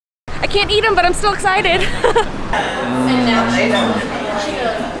can't eat them, but I'm still excited.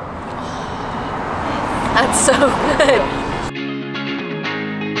 That's so good.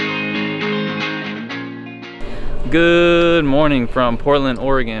 Good morning from Portland,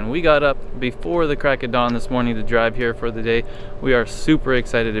 Oregon. We got up before the crack of dawn this morning to drive here for the day. We are super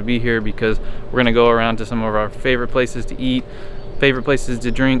excited to be here because we're gonna go around to some of our favorite places to eat, favorite places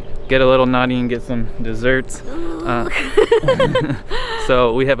to drink, get a little naughty and get some desserts.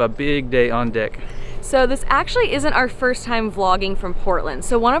 So we have a big day on deck. So this actually isn't our first time vlogging from Portland.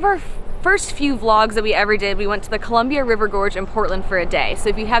 So one of our first few vlogs that we ever did, we went to the Columbia River Gorge in Portland for a day. So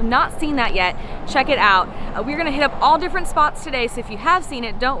if you have not seen that yet, check it out. We're gonna hit up all different spots today, so if you have seen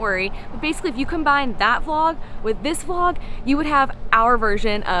it, don't worry. But basically, if you combine that vlog with this vlog, you would have our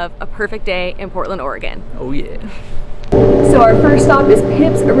version of a perfect day in Portland, Oregon. Oh yeah. So our first stop is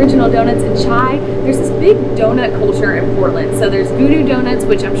Pip's Original Donuts and Chai. There's this big donut culture in Portland. So there's Voodoo Donuts,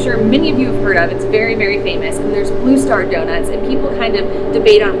 which I'm sure many of you have heard of. It's very, very famous. And there's Blue Star Donuts, and people kind of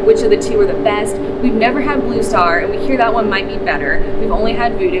debate on which of the two are the best. We've never had Blue Star, and we hear that one might be better. We've only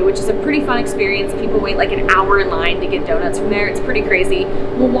had Voodoo, which is a pretty fun experience. People wait like an hour in line to get donuts from there. It's pretty crazy.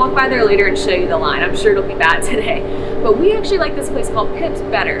 We'll walk by there later and show you the line. I'm sure it'll be bad today. But we actually like this place called Pip's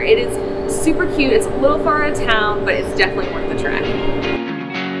better. It is super cute. It's a little far out of town, but it's definitely worth the trek.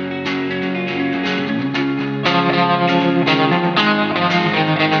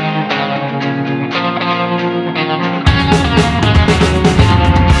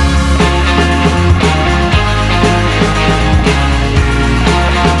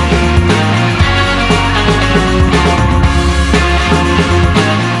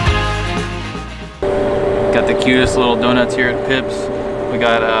 Got the cutest little donuts here at Pip's. We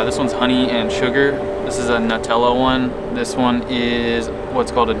got, this one's honey and sugar. This is a Nutella one. This one is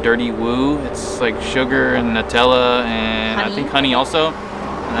what's called a Dirty Woo. It's like sugar and Nutella and honey. I think honey also.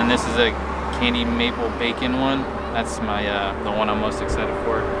 And then this is a candy maple bacon one. That's my, the one I'm most excited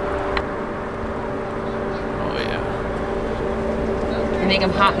for. Oh yeah. You make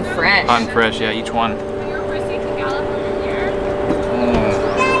them hot and fresh. Hot and fresh, yeah, each one.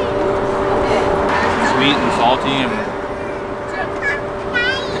 Sweet and salty, and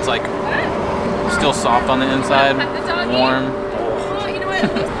it's like still soft on the inside, warm.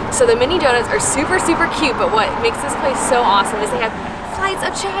 So the mini donuts are super, super cute, but what makes this place so awesome is they have flights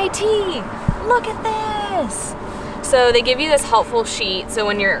of chai tea. Look at this. So they give you this helpful sheet, so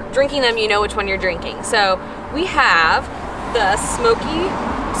when you're drinking them, you know which one you're drinking. So we have the Smoky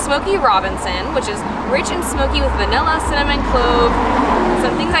Robinson, which is rich and smoky with vanilla, cinnamon, clove,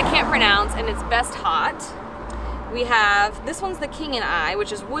 some things I can't pronounce, and it's best hot. We have, this one's the King and I,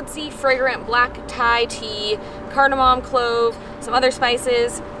 which is woodsy, fragrant black Thai tea, cardamom, clove, some other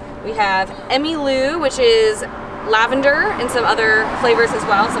spices. We have Emmy Lou, which is lavender and some other flavors as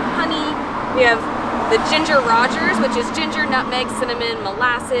well, some honey. We have the Ginger Rogers, which is ginger, nutmeg, cinnamon,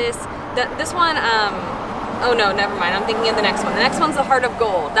 molasses. This one, oh no, never mind, I'm thinking of the next one. The next one's the Heart of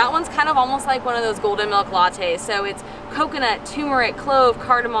Gold. That one's kind of almost like one of those golden milk lattes. So it's coconut, turmeric, clove,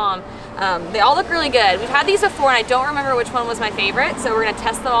 cardamom. They all look really good. We've had these before and I don't remember which one was my favorite, so we're gonna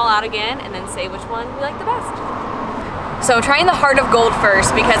test them all out again and then say which one we like the best. So I'm trying the Heart of Gold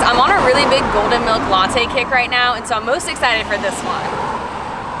first because I'm on a really big golden milk latte kick right now, and so I'm most excited for this one.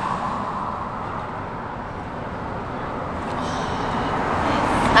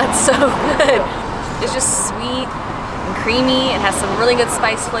 That's so good. It's just sweet and creamy. It has some really good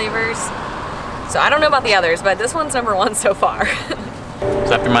spice flavors. So I don't know about the others, but this one's number one so far.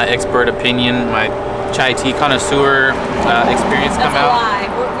 So after my expert opinion, my chai tea connoisseur experience come out. That's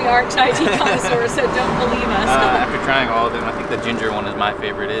a lie. We are chai tea connoisseurs, so don't believe us. After trying all of them, I think the ginger one is my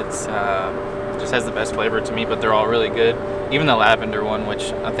favorite. It's just has the best flavor to me, but they're all really good. Even the lavender one,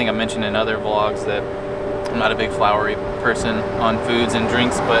 which I think I mentioned in other vlogs that I'm not a big flowery person on foods and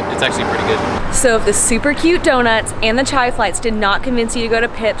drinks, but it's actually pretty good. So if the super cute donuts and the chai flights did not convince you to go to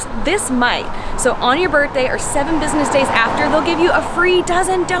Pip's, this might. So on your birthday or 7 business days after, they'll give you a free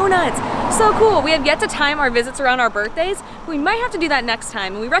dozen donuts. So cool. We have yet to time our visits around our birthdays. We might have to do that next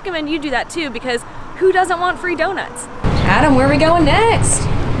time, and we recommend you do that too, because who doesn't want free donuts? Adam, where are we going next?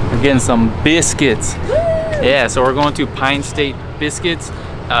 We're getting some biscuits. Woo! Yeah, so we're going to Pine State Biscuits.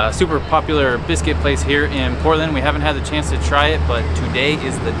 Super popular biscuit place here in Portland. We haven't had the chance to try it, but today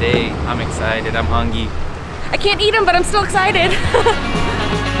is the day. I'm excited, I'm hungry. I can't eat them, but I'm still excited.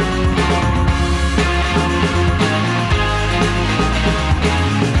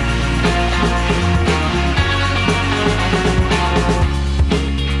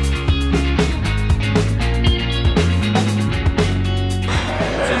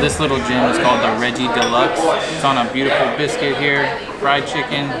 little gem is called the Reggie Deluxe. It's on a beautiful biscuit here, fried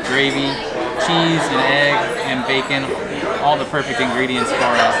chicken, gravy, cheese, and egg, and bacon. All the perfect ingredients for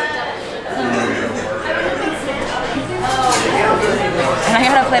And I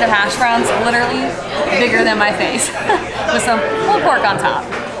got a plate of hash browns, literally bigger than my face, with some pulled pork on top.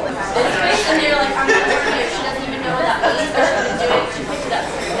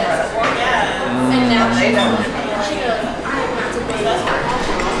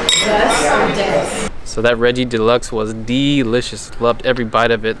 So that Reggie Deluxe was delicious. Loved every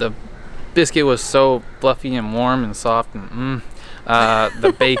bite of it. The biscuit was so fluffy and warm and soft, and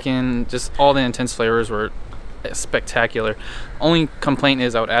the bacon, just all the intense flavors were spectacular. Only complaint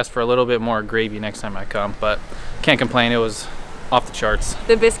is I would ask for a little bit more gravy next time I come, but can't complain. It was off the charts.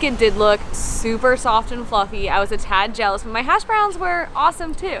 The biscuit did look super soft and fluffy. I was a tad jealous, but my hash browns were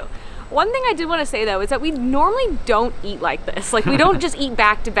awesome too. One thing I did want to say though is that we normally don't eat like this. Like, we don't just eat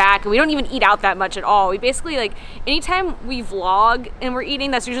back to back, and we don't even eat out that much at all. We basically, like, anytime we vlog and we're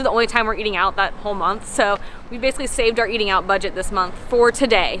eating, that's usually the only time we're eating out that whole month. So we basically saved our eating out budget this month for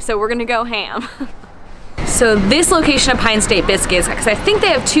today. So we're gonna go ham. So this location of Pine State Biscuits, because I think they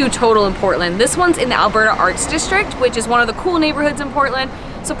have 2 total in Portland. This one's in the Alberta Arts District, which is one of the cool neighborhoods in Portland.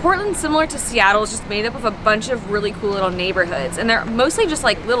 So Portland's similar to Seattle, it's just made up of a bunch of really cool little neighborhoods, and they're mostly just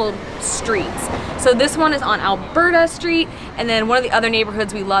like little streets. So this one is on Alberta Street, and then one of the other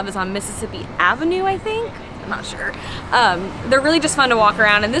neighborhoods we love is on Mississippi Avenue, I think. I'm not sure. They're really just fun to walk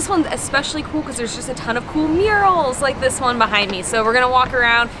around, and this one's especially cool because there's just a ton of cool murals like this one behind me. So we're gonna walk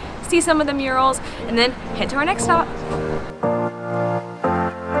around, see some of the murals, and then head to our next stop.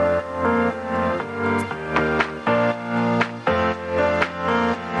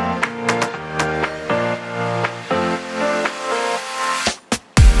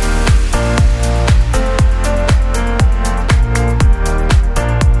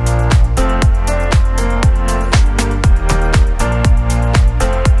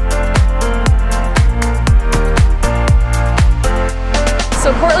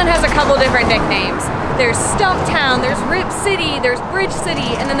 So Portland has a couple different nicknames. There's Stumptown, there's Rip City, there's Bridge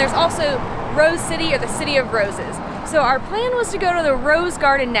City, and then there's also Rose City, or the City of Roses. So our plan was to go to the Rose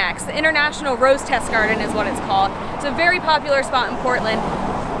Garden next. The International Rose Test Garden is what it's called. It's a very popular spot in Portland,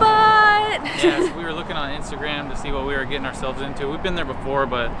 but... Yeah, so we were looking on Instagram to see what we were getting ourselves into. We've been there before,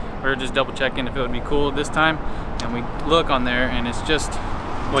 but we were just double checking if it would be cool this time. And we look on there and it's just,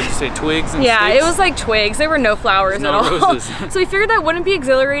 what'd you say, twigs and yeah, sticks? it was like twigs. There were no flowers at all. Roses. So we figured that wouldn't be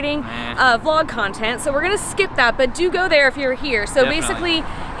exhilarating vlog content, so we're gonna skip that, but do go there if you're here. So Definitely. basically,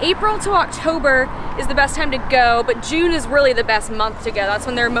 April to October is the best time to go, but June is really the best month to go. That's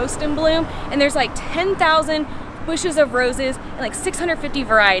when they're most in bloom, and there's like 10,000 bushes of roses and like 650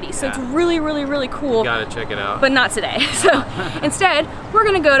 varieties. So it's really, really, really cool. You gotta check it out. But not today. So instead, we're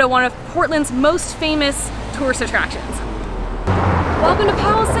gonna go to one of Portland's most famous tourist attractions. Welcome to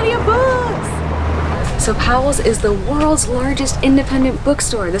Powell's City of Books! So Powell's is the world's largest independent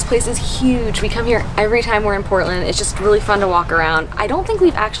bookstore. This place is huge. We come here every time we're in Portland. It's just really fun to walk around. I don't think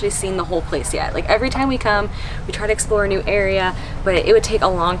we've actually seen the whole place yet. Like, every time we come, we try to explore a new area, but it would take a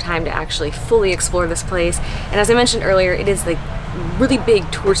long time to actually fully explore this place. And as I mentioned earlier, it is like really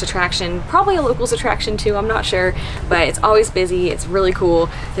big tourist attraction, probably a locals attraction too, I'm not sure, but it's always busy. It's really cool.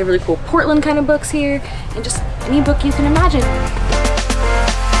 They have really cool Portland kind of books here, and just any book you can imagine.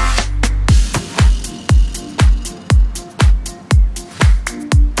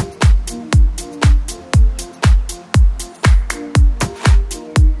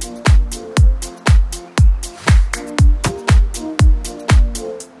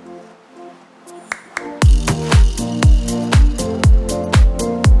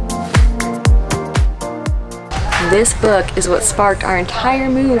 This book is what sparked our entire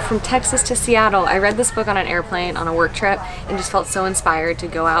move from Texas to Seattle. I read this book on an airplane on a work trip and just felt so inspired to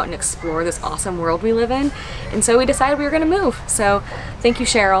go out and explore this awesome world we live in. And so we decided we were gonna move. So thank you,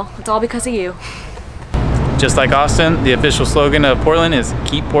 Cheryl. It's all because of you. Just like Austin, the official slogan of Portland is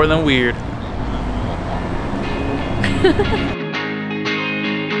 "Keep Portland Weird."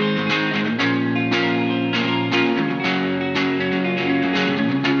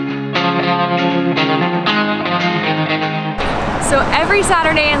 So every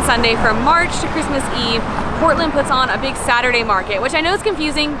Saturday and Sunday from March to Christmas Eve, Portland puts on a big Saturday market, which I know is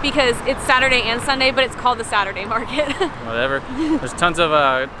confusing because it's Saturday and Sunday, but it's called the Saturday market. Whatever. There's tons of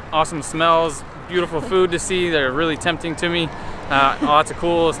awesome smells, beautiful food to see. They're really tempting to me. Lots of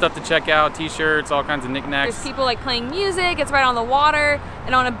cool stuff to check out, t-shirts, all kinds of knickknacks. There's people like playing music, it's right on the water,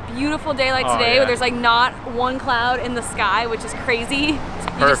 and on a beautiful day like today, where there's like not one cloud in the sky, which is crazy.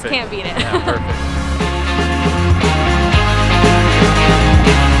 You just can't beat it. Yeah, perfect.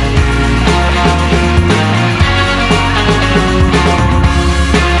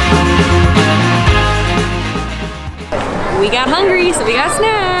 we got hungry, so we got a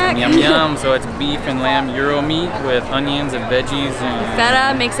snack. Yum yum. So it's beef and lamb gyro meat with onions and veggies and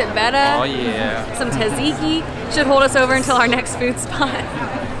feta makes it better. Oh yeah. Some tzatziki should hold us over until our next food spot.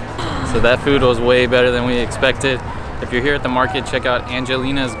 So that food was way better than we expected. If you're here at the market, check out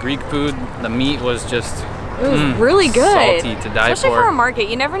Angelina's Greek food. The meat was just it was really good. Salty to die Especially for a market.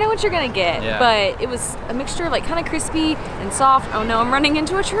 You never know what you're gonna get. Yeah. But it was a mixture of like kind of crispy and soft. Oh no, I'm running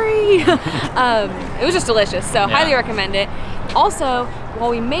into a tree. It was just delicious. So highly recommend it. Also, while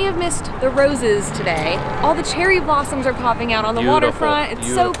we may have missed the roses today, all the cherry blossoms are popping out on the waterfront.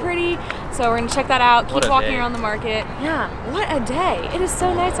 It's so pretty. So we're gonna check that out. Keep walking around the market. Yeah, what a day. It is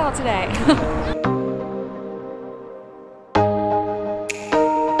so nice out today.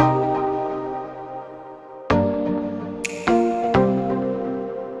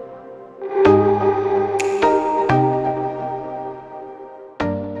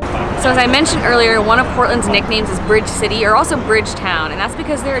 So as I mentioned earlier, one of Portland's nicknames is Bridge City, or also Bridgetown, and that's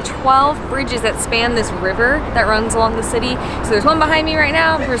because there are 12 bridges that span this river that runs along the city. So there's one behind me right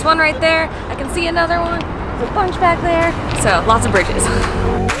now, there's one right there, I can see another one, there's a bunch back there, so lots of bridges.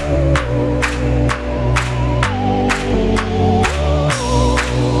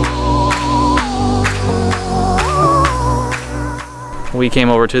 We came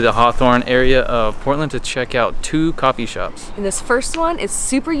over to the Hawthorne area of Portland to check out 2 coffee shops. And this first one is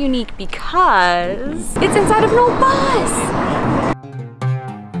super unique because it's inside of an old bus.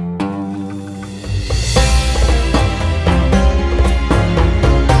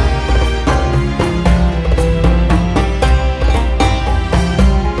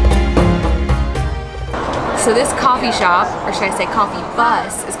 So this coffee shop, or should I say coffee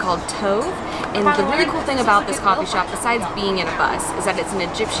bus, is called Tove. And the really cool thing about this coffee shop, besides being in a bus, is that it's an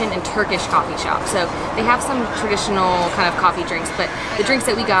Egyptian and Turkish coffee shop. So they have some traditional kind of coffee drinks, but the drinks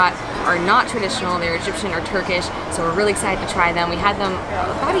that we got are not traditional, they're Egyptian or Turkish, so we're really excited to try them. We had them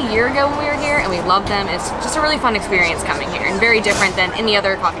about a year ago when we were here, and we loved them. It's just a really fun experience coming here, and very different than any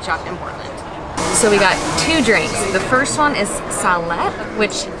other coffee shop in Portland. So we got 2 drinks. The first one is Salep,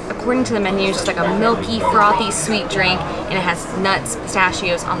 which according to the menu is just like a milky, frothy, sweet drink, and it has nuts,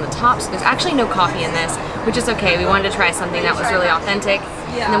 pistachios on the top, so there's actually no coffee in this, which is okay. We wanted to try something that was really authentic.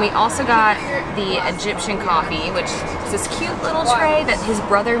 And then we also got the Egyptian coffee, which is this cute little tray that his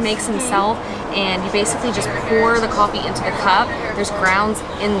brother makes himself, and you basically just pour the coffee into the cup. There's grounds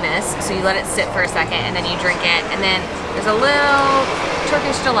in this, so you let it sit for a second, and then you drink it, and then there's a little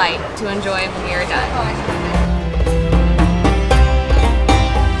Turkish delight to enjoy when you're done.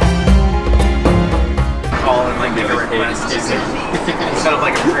 Call and like make a request instead of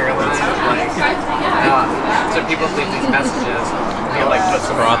like a prayer list. So people think these messages feel like put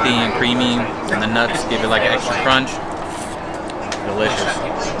some Frothy and creamy, and the nuts give it like an extra crunch. Delicious.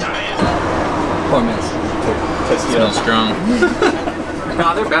 4 minutes. Smells strong.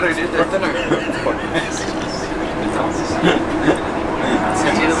 No, they're better, dude. They're thinner.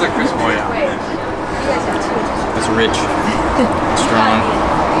 These are crisp. Oh yeah. It's rich, strong.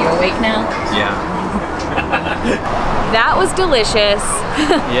 Are you awake now? Yeah. That was delicious.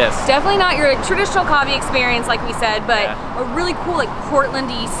 Yes. Definitely not your traditional coffee experience like we said, but a really cool like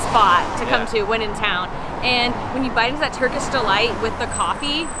Portland-y spot to come to when in town. And when you bite into that Turkish delight with the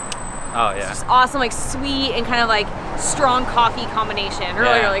coffee, oh yeah, it's just awesome, like sweet and kind of like strong coffee combination.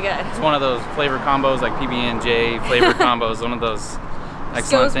 Really, really good. It's one of those flavor combos, like PB&J flavor combos. One of those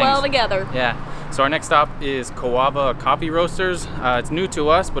excellent goes things. well together. Yeah. So our next stop is Kawaba Coffee Roasters. It's new to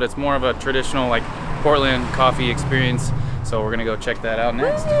us, but it's more of a traditional like Portland coffee experience. So we're gonna go check that out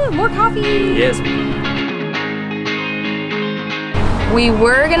next. Woo, more coffee. Yes. We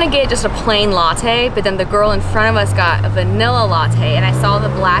were gonna get just a plain latte, but then the girl in front of us got a vanilla latte, and I saw the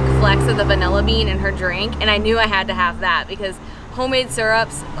black flecks of the vanilla bean in her drink, and I knew I had to have that because homemade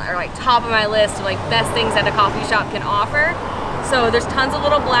syrups are like top of my list of like best things that a coffee shop can offer. So there's tons of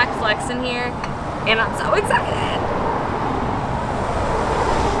little black flecks in here, and I'm so excited.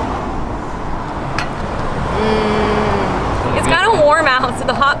 It's kind of warm out, so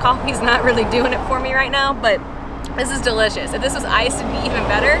the hot coffee's not really doing it for me right now, but this is delicious. If this was iced, it'd be even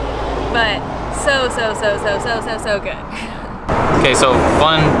better, but so good. Okay, so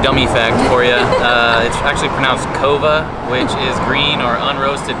fun dummy fact for you. It's actually pronounced kova, which is green or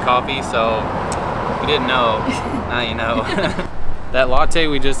unroasted coffee, so if you didn't know, now you know. That latte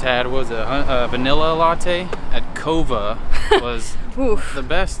we just had was a vanilla latte at Kova. Was the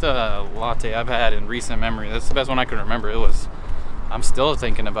best latte I've had in recent memory. That's the best one I can remember. I'm still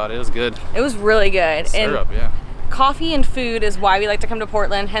thinking about it. It was good. It was really good. Syrup, yeah. Coffee and food is why we like to come to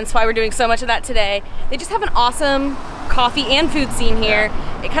Portland, hence why we're doing so much of that today. They just have an awesome coffee and food scene here.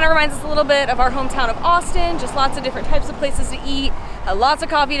 It kind of reminds us a little bit of our hometown of Austin, just lots of different types of places to eat, lots of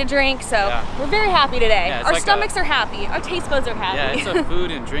coffee to drink, so we're very happy today. Yeah, our like stomachs are happy, our taste buds are happy. Yeah, it's a food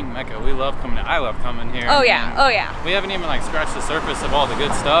and drink mecca. We love coming. I love coming here. Oh yeah, oh yeah. We haven't even like scratched the surface of all the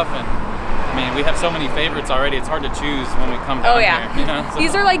good stuff, and I mean, we have so many favorites already. It's hard to choose when we come down here. You know? So,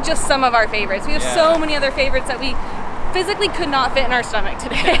 these are like just some of our favorites. We have so many other favorites that we physically could not fit in our stomach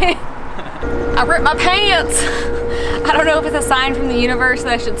today. I ripped my pants. I don't know if it's a sign from the universe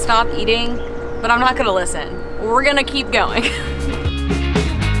that I should stop eating, but I'm not gonna listen. We're gonna keep going.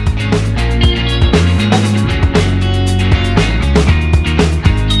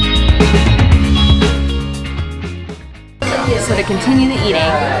 So to continue the eating,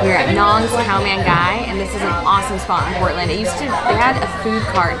 we're at Nong's Cowman Guy, and this is an awesome spot in Portland. They had a food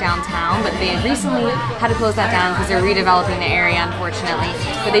cart downtown, but they recently had to close that down because they're redeveloping the area, unfortunately.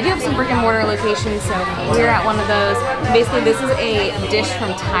 But they do have some brick and mortar locations, so we're at one of those. Basically, this is a dish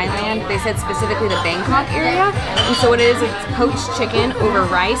from Thailand. They said specifically the Bangkok area, and so what it is, it's poached chicken over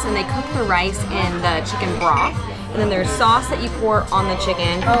rice, and they cook the rice in the chicken broth. And then there's sauce that you pour on the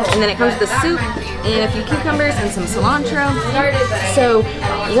chicken, and then it comes with the soup and a few cucumbers and some cilantro. So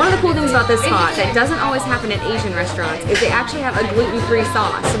one of the cool things about this spot that doesn't always happen at Asian restaurants is they actually have a gluten-free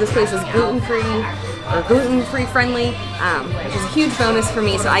sauce. So this place is gluten-free or gluten-free friendly, which is a huge bonus for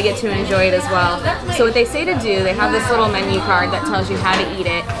me, so I get to enjoy it as well. So what they say to do, they have this little menu card that tells you how to eat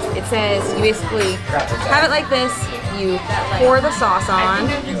it. It says you basically have it like this, you pour the sauce on,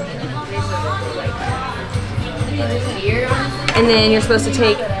 and then you're supposed to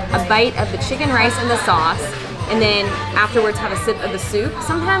take a bite of the chicken rice and the sauce, and then afterwards have a sip of the soup.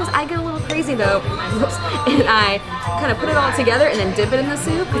 Sometimes I get a little crazy though, whoops, and I kind of put it all together and then dip it in the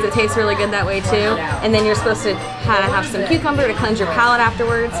soup because it tastes really good that way too. And then you're supposed to have some cucumber to cleanse your palate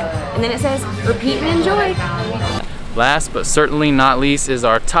afterwards. And then it says, repeat and enjoy. Last but certainly not least is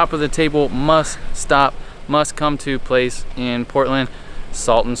our top of the table must stop, must come to place in Portland.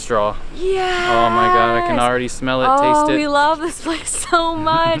 Salt and Straw. Yeah. Oh my god, I can already smell it, taste it. Oh, we love this place so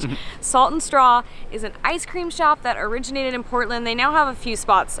much. Salt and Straw is an ice cream shop that originated in Portland. They now have a few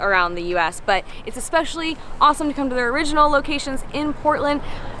spots around the US, but it's especially awesome to come to their original locations in Portland.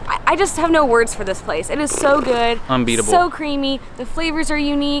 I just have no words for this place. It is so good. Unbeatable. So creamy. The flavors are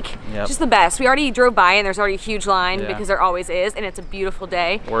unique. Yep. Just the best. We already drove by and there's already a huge line because there always is, and it's a beautiful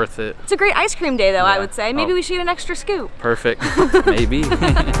day. Worth it. It's a great ice cream day though, I would say. Maybe we should get an extra scoop. Perfect. Maybe.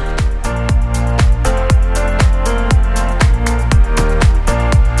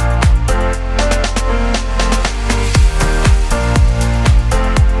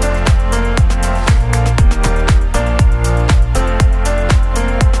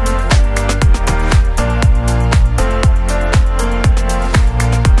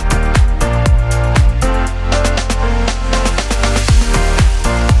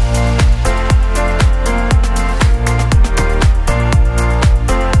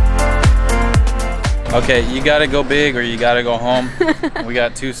 Okay, you gotta go big or you gotta go home. We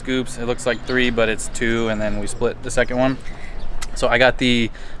got 2 scoops. It looks like 3, but it's 2, and then we split the second one. So I got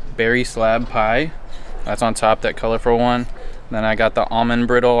the berry slab pie. That's on top, that colorful one. Then I got the almond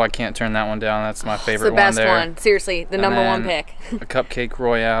brittle. I can't turn that one down. That's my favorite one there. It's the best one. Seriously, the number one pick. A cupcake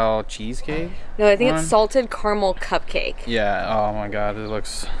royale cheesecake. No, I think it's salted caramel cupcake. Yeah, oh my god, it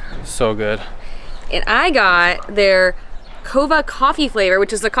looks so good. And I got their Kova coffee flavor,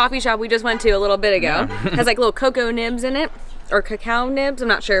 which is the coffee shop we just went to a little bit ago. Has like little cocoa nibs in it, or cacao nibs, I'm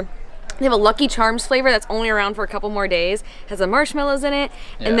not sure. They have a Lucky Charms flavor that's only around for a couple more days. Has the marshmallows in it.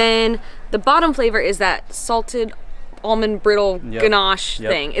 And then the bottom flavor is that salted almond brittle ganache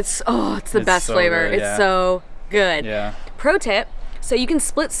thing. It's the best flavor. Good, it's so good. Yeah. Pro tip, so you can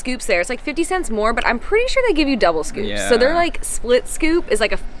split scoops there. It's like 50 cents more, but I'm pretty sure they give you double scoops. So they're like split scoop is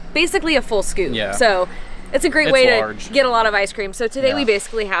like basically a full scoop. So it's a great way to get a lot of ice cream. So today we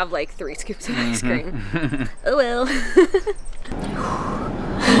basically have like 3 scoops of ice cream. Oh well.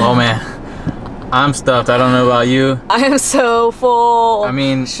 Oh man, I'm stuffed. I don't know about you. I am so full. I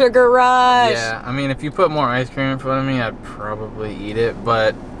mean, sugar rush. Yeah, I mean, if you put more ice cream in front of me, I'd probably eat it,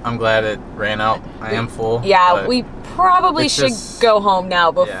 but I'm glad it ran out. I am full. Yeah, we probably should go home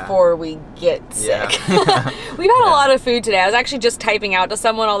now before we get sick. We've had a lot of food today. I was actually just typing out to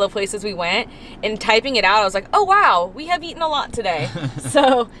someone all the places we went, and typing it out, I was like, oh wow, we have eaten a lot today.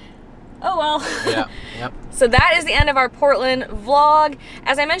 So oh well. Yeah, yep. So that is the end of our Portland vlog.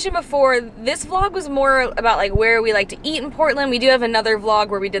 As I mentioned before, this vlog was more about like where we like to eat in Portland. We do have another vlog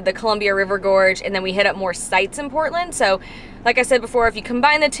where we did the Columbia River Gorge and then we hit up more sites in Portland. So like I said before, if you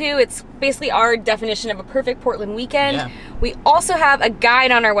combine the two, it's basically our definition of a perfect Portland weekend. Yeah. We also have a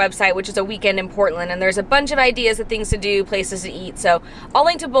guide on our website, which is a weekend in Portland, and there's a bunch of ideas of things to do, places to eat. So I'll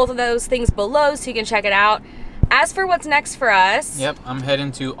link to both of those things below so you can check it out. As for what's next for us. Yep, I'm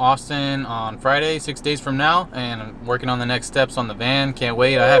heading to Austin on Friday, 6 days from now, and I'm working on the next steps on the van. Can't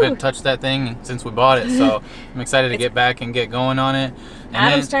wait. Woo. I haven't touched that thing since we bought it, so I'm excited to get back and get going on it. And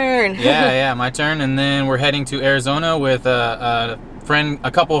Adam's turn. Yeah, my turn. And then we're heading to Arizona with a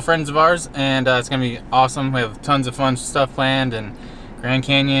couple of friends of ours, and it's gonna be awesome. We have tons of fun stuff planned, and Grand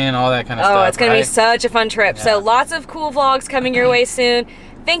Canyon, all that kind of stuff. Oh, it's gonna be such a fun trip. Yeah. So lots of cool vlogs coming your way soon.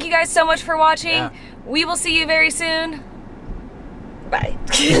 Thank you guys so much for watching. Yeah. We will see you very soon. Bye.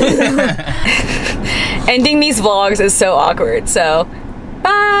 Ending these vlogs is so awkward, so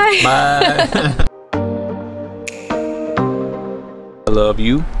bye. Bye. I love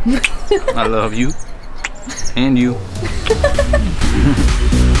you. I love you. And you.